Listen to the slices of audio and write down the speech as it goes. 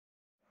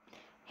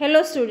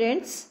Hello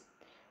students,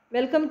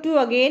 welcome to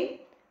again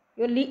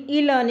your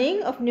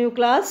e-learning of new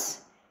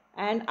class,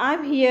 and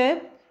I'm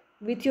here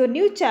with your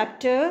new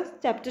chapter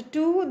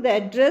 2, the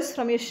address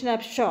from your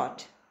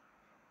snapshot.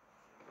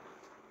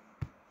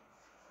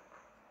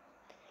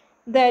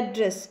 The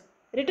address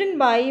written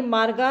by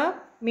Marga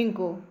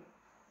Minko.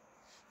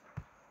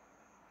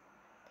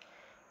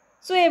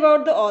 So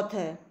about the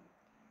author,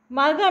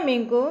 Marga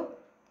Minko,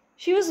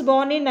 she was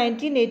born in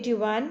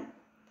 1981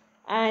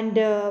 and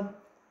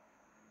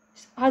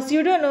her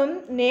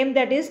pseudonym name,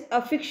 that is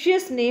a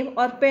fictitious name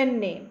or pen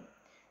name,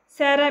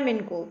 Sarah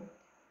Minko.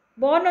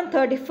 Born on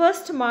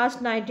 31st March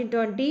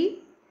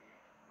 1920,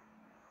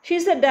 she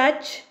is a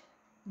Dutch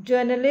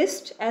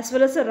journalist as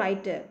well as a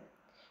writer.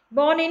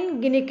 Born in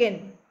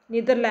Ginneken,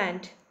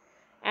 Netherlands,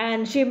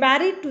 and she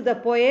married to the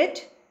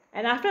poet,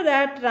 and after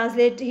that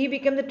he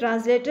became the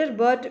translator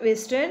Bert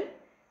Weston,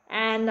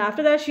 and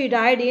after that she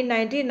died in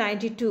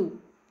 1992.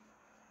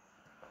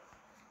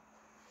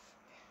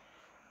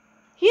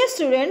 Here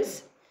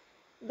students,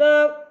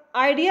 the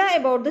idea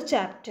about the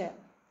chapter.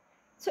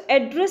 So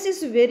address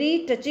is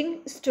very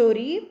touching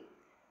story.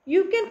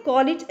 You can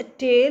call it a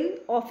tale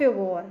of a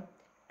war,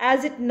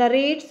 as it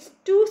narrates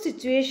two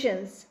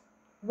situations,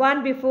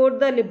 one before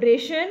the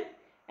liberation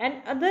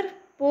and other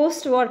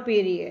post-war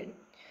period.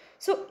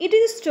 So it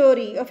is a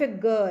story of a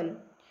girl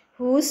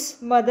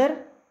whose mother,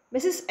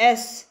 Mrs.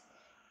 S,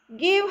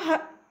 gave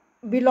her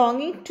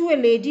belonging to a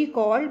lady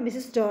called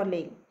Mrs.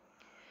 Darling.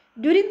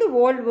 During the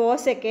World War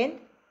II,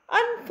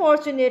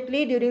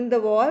 unfortunately during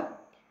the war,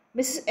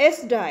 Mrs.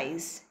 S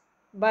dies,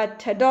 but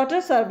her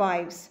daughter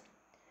survives.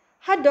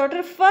 Her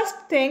daughter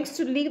first thinks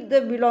to leave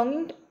the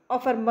belonging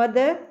of her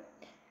mother,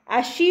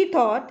 as she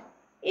thought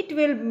it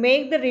will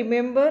make the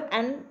remember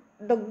and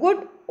the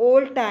good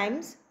old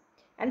times,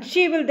 and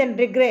she will then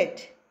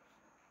regret.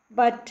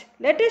 But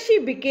later she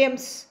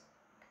becomes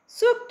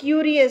so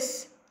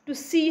curious to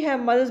see her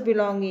mother's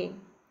belonging.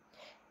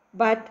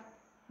 But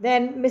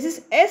then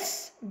Mrs.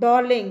 S.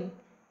 Darling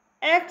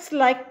acts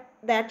like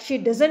that she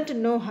doesn't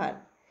know her,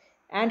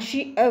 and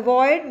she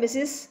avoids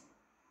Mrs.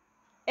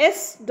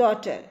 S.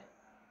 daughter.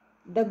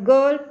 The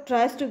girl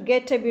tries to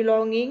get her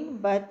belonging,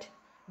 but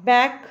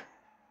back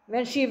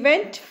when she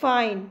went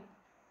find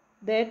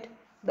that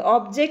the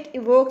object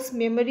evokes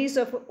memories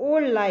of her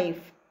old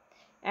life,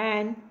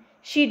 and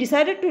she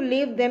decided to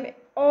leave them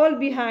all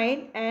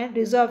behind and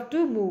resolved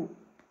to move.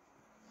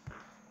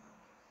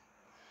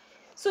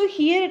 So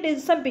here it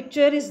is, some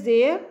picture is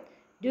there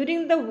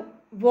during the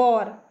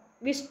war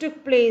which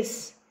took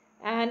place,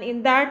 and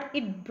in that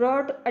it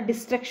brought a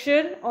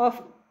destruction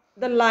of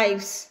the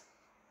lives.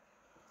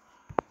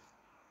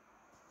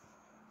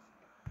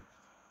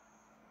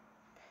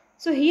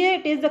 So here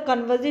it is the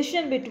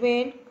conversation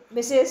between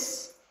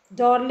Mrs.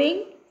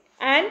 Darling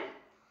and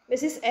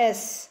Mrs.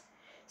 S.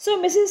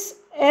 So Mrs.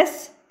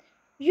 S,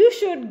 you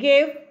should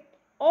give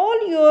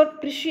all your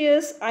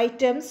precious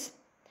items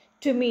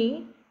to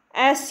me,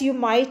 as you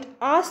might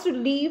ask to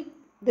leave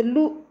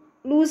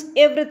lose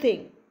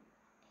everything.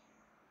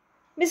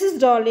 Mrs.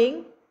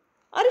 Darling,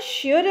 are you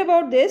sure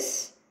about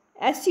this,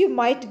 as you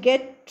might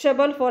get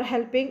trouble for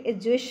helping a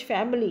Jewish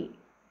family?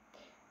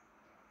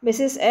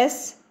 Mrs.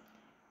 S,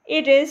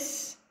 it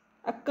is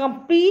a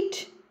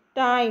complete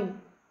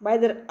time.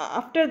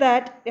 After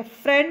that, a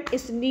friend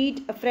is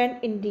need a friend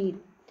indeed.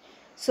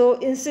 So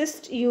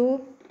insist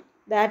you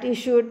that you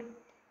should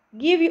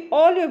give you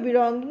all your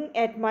belonging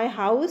at my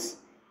house,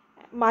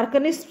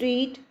 Marconi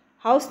Street,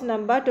 house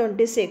number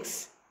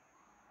 26.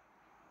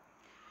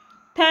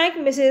 Thank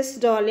Mrs.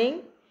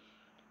 Darling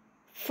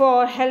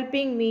for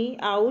helping me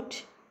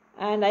out,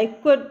 and I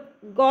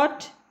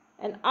got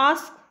and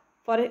ask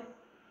for a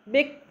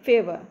big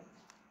favor.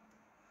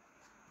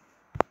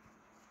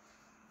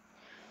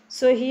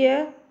 So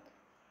here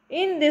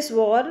in this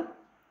war,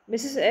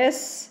 Mrs.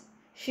 S,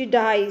 she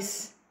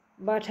dies,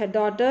 but her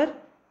daughter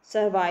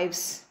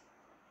survives.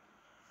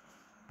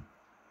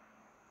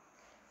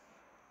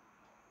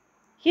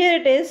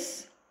 Here it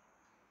is.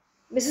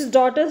 Mrs.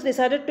 Daughter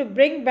decided to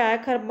bring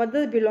back her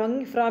mother's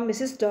belonging from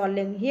Mrs.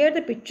 Darling. Here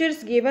the picture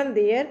is given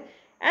there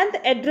and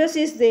the address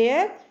is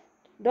there.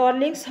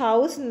 Darling's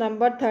house,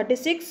 number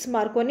 36,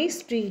 Marconi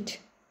Street.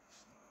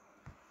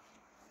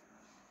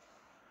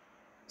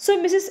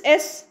 So Mrs.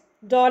 S.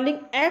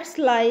 Darling acts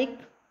like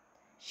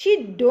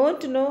she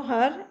don't know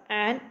her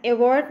and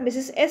avoid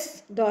Mrs.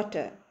 S.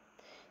 daughter.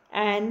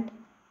 And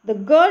the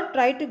girl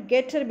tried to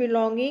get her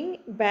belonging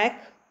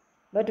back,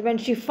 but when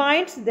she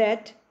finds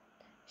that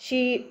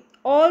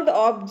all the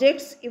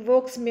objects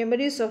evokes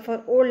memories of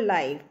her old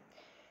life,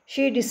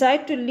 she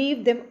decides to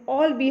leave them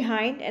all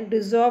behind and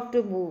resolve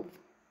to move.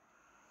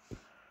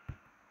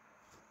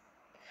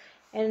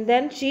 And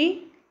then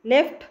she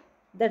left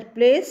that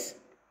place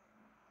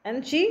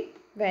and she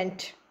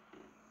went.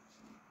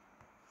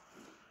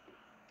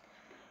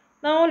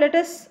 Now let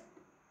us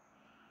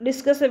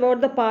discuss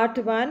about the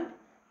part 1,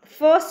 the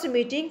first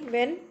meeting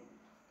when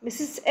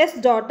Mrs. S.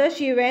 daughter,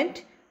 she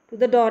went to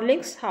the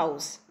Darling's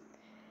house.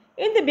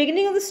 In the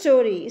beginning of the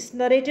story is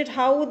narrated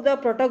how the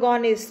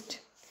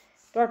protagonist,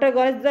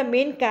 protagonist, the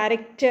main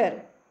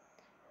character,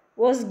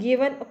 was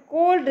given a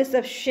cold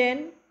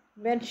reception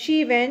when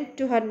she went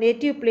to her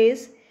native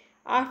place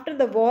after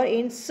the war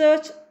in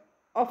search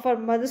of her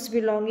mother's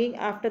belonging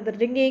after the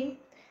ringing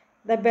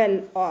the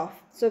bell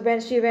off. So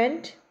when she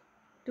went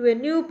to a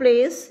new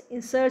place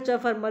in search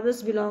of her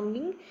mother's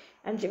belonging,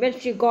 and when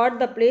she got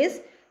the place,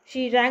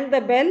 she rang the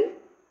bell.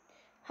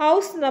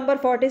 House number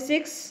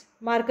 46,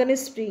 Marconi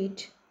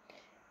Street.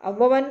 A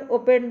woman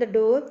opened the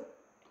door.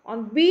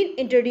 On being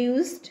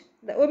introduced,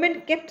 the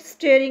woman kept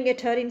staring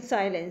at her in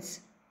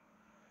silence.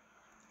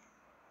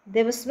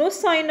 There was no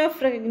sign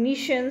of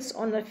recognition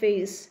on her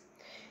face.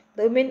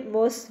 The woman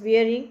was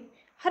wearing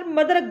her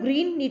mother a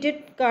green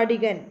knitted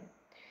cardigan.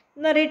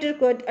 The narrator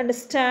could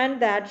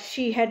understand that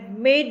she had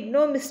made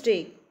no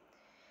mistake.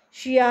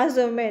 She asked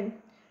the woman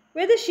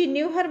whether she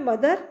knew her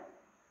mother.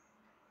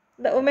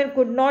 The woman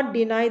could not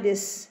deny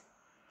this.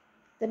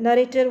 The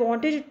narrator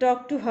wanted to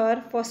talk to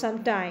her for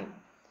some time,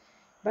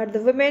 but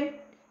the woman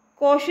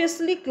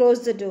cautiously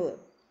closed the door.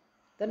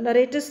 The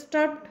narrator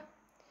stopped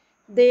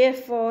there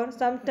for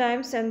some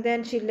time and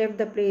then she left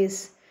the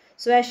place.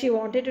 So as she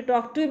wanted to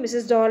talk to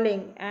Mrs.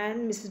 Darling,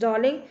 and Mrs.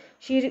 Darling,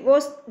 she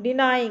was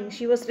denying,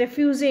 she was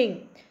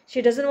refusing.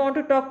 She doesn't want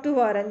to talk to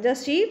her, and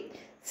just she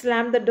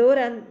slammed the door,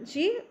 and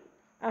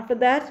after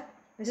that,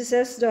 Mrs.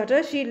 S.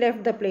 daughter, she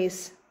left the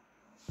place.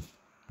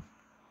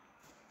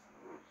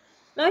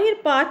 Now here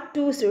part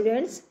 2,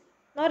 students.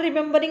 Now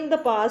remembering the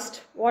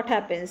past, what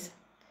happens?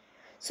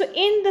 So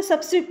in the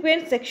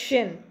subsequent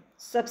section,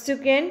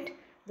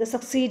 the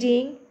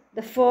succeeding,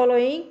 the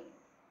following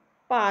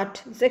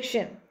part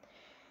section,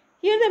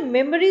 here the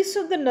memories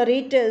of the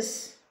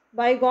narrator's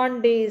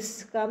bygone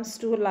days comes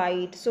to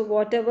light. So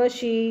whatever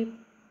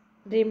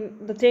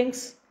the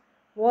things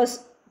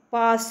was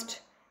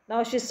past,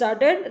 now she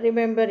started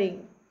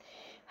remembering.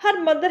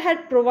 Her mother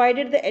had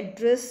provided the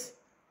address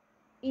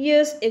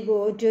years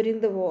ago during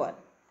the war.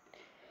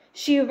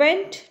 She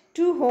went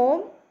to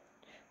home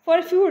for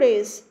a few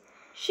days.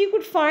 She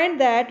could find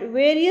that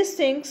various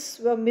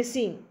things were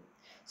missing.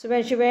 So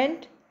when she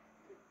went,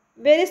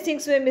 various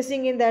things were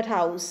missing in that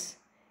house.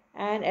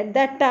 And at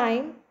that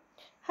time,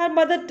 her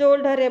mother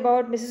told her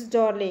about Mrs.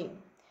 Darling.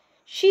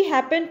 She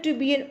happened to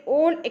be an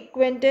old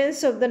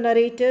acquaintance of the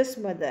narrator's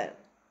mother.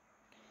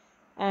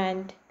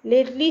 And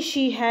lately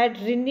she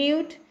had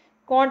renewed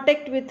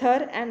contact with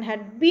her and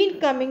had been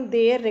coming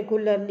there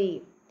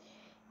regularly.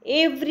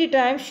 Every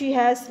time she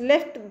has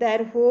left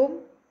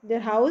their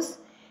house,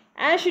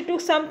 and she took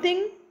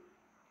something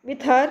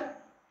with her,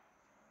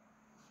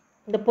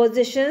 the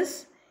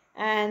possessions,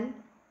 and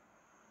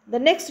the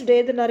next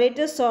day the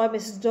narrator saw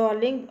Mrs.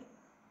 Darling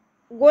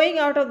going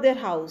out of their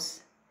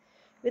house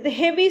with a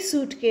heavy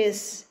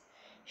suitcase.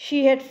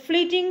 She had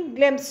fleeting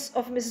glimpse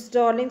of Mrs.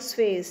 Darling's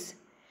face.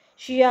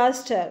 She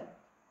asked her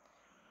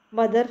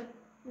mother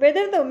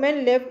whether the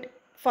woman lived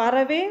far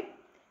away.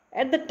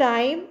 At the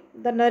time,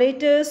 the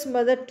narrator's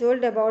mother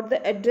told about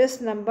the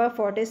address number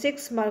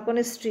 46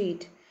 Marconi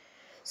Street.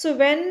 So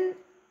when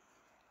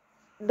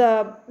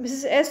the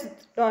Mrs. S.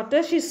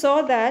 daughter, she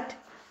saw that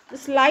the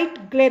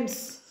slight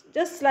glimpse,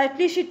 just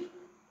slightly she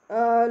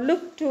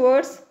looked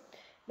towards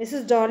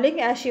Mrs.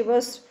 Darling as she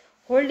was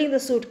holding the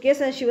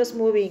suitcase and she was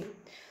moving.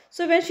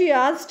 So when she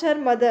asked her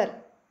mother,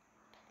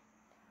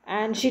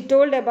 and she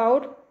told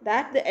about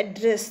that the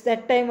address,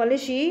 that time only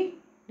she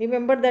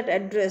remembered that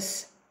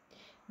address,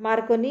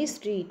 Marconi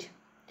Street.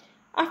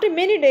 After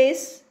many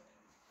days,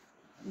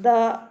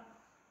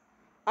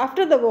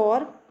 after the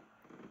war,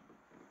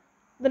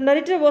 the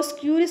narrator was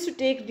curious to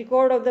take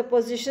record of the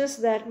positions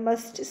that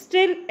must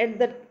still at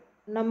the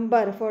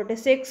number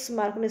 46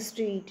 Marconi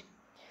Street.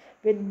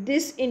 With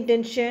this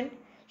intention,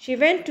 she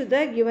went to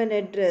the given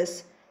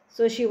address.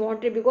 So she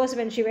wanted, because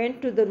when she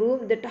went to the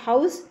room, that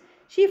house,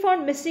 she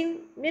found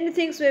many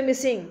things were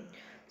missing.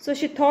 So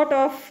she thought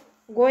of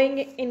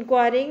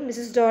inquiring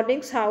Mrs.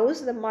 Darling's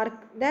house,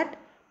 that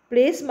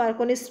place,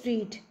 Marconi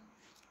Street.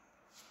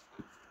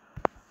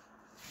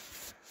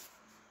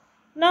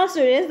 Now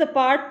students, the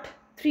part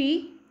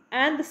 3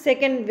 and the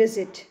second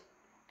visit.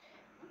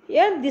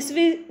 Here this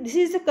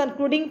is the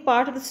concluding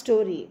part of the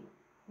story,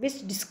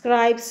 which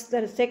describes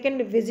the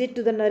second visit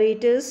to the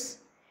narrators.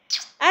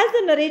 As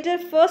the narrator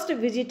first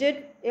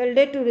visited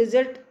yielded to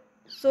result,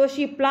 so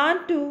she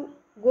planned to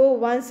go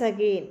once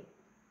again.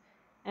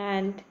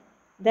 And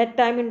that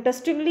time,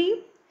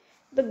 interestingly,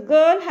 the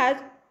girl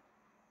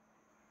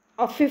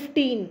of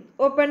 15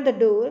 opened the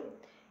door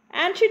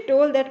and she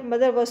told that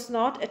mother was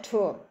not at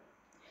home.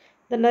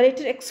 The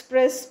narrator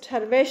expressed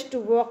her wish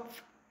to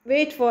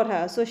wait for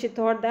her. So she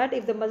thought that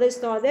if the mother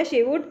is not there,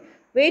 she would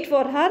wait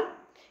for her,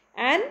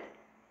 and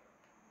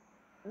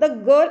the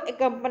girl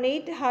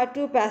accompanied her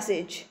to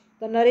passage.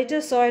 The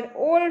narrator saw an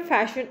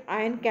old-fashioned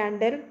iron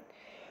candle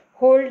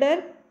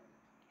holder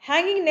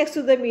hanging next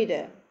to the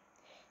mirror.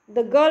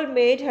 The girl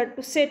made her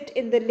to sit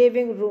in the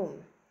living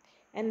room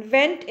and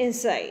went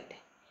inside.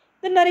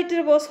 The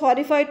narrator was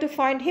horrified to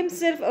find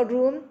himself a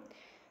room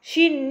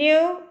she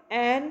knew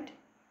and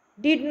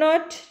did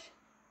not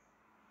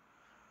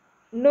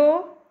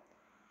know.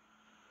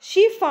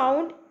 She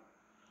found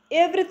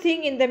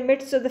everything in the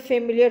midst of the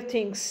familiar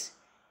things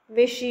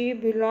where she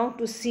belonged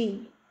to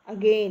see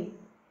again,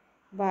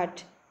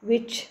 but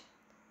which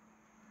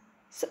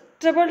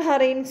troubled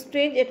her in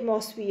strange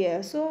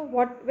atmosphere. So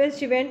when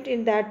she went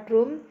in that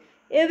room,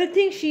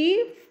 everything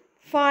she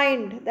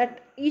find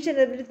that each and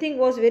everything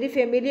was very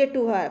familiar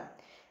to her,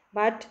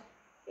 but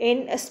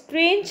in a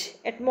strange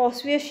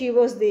atmosphere she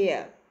was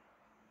there.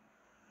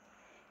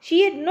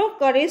 She had no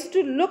courage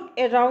to look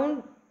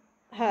around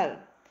her,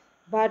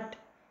 but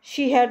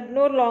she had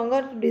no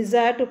longer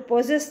desire to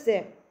possess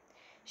them.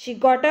 She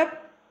got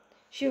up,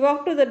 she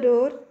walked to the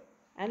door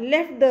and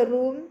left the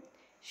room.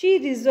 She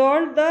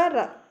resolved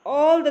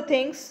all the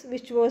things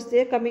which was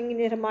there coming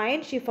in her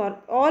mind. She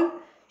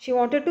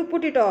wanted to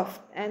put it off,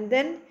 and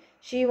then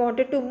she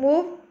wanted to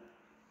move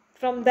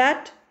from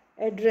that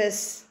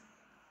address.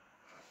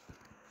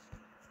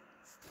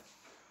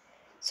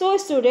 So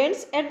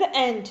students, at the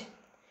end,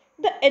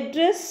 the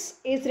address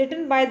is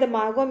written by the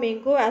Margot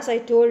Minko, as I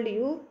told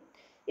you,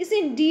 is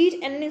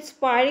indeed an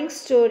inspiring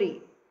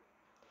story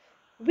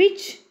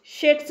which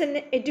sheds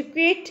an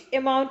adequate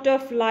amount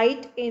of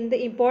light in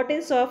the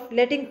importance of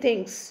letting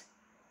things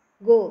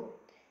go.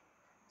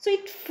 So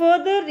it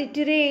further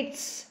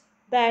reiterates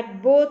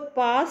that both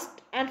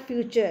past and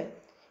future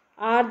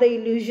are the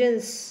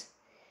illusions,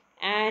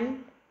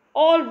 and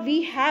all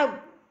we have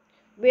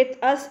with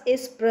us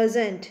is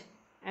present,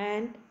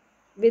 and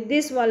with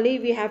this only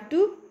we have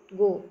to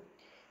go.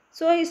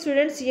 So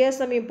students, here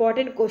some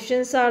important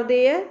questions are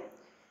there.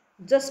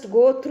 Just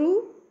go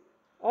through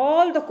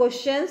all the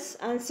questions,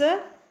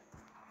 answer.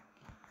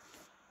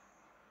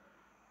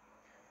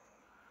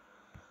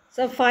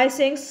 Some 5,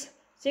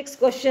 6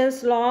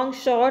 questions, long,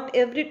 short,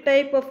 every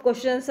type of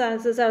questions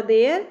answers are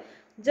there,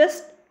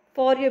 just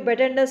for your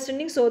better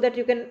understanding, so that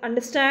you can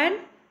understand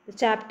the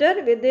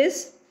chapter with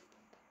this.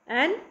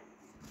 And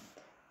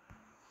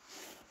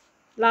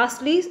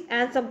lastly,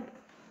 and some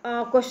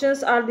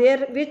questions are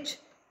there which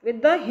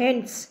with the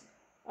hints,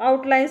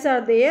 outlines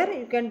are there.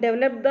 You can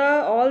develop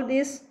all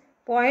these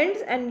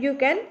points and you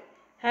can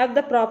have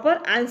the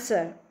proper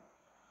answer.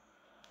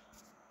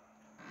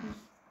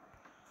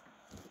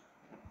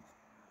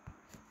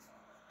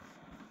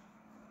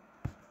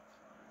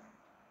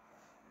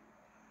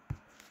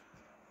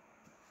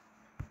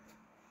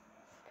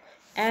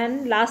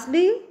 And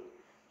lastly,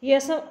 here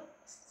some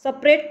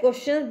separate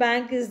question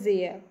bank is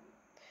there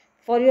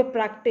for your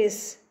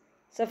practice.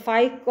 So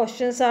 5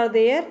 questions are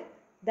there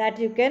that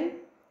you can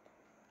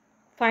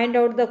find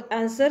out the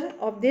answer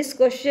of these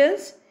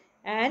questions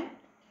and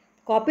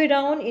copy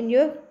down in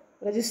your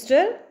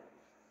register.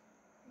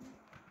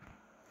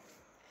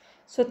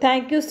 So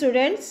thank you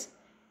students.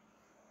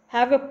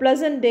 Have a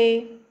pleasant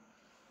day.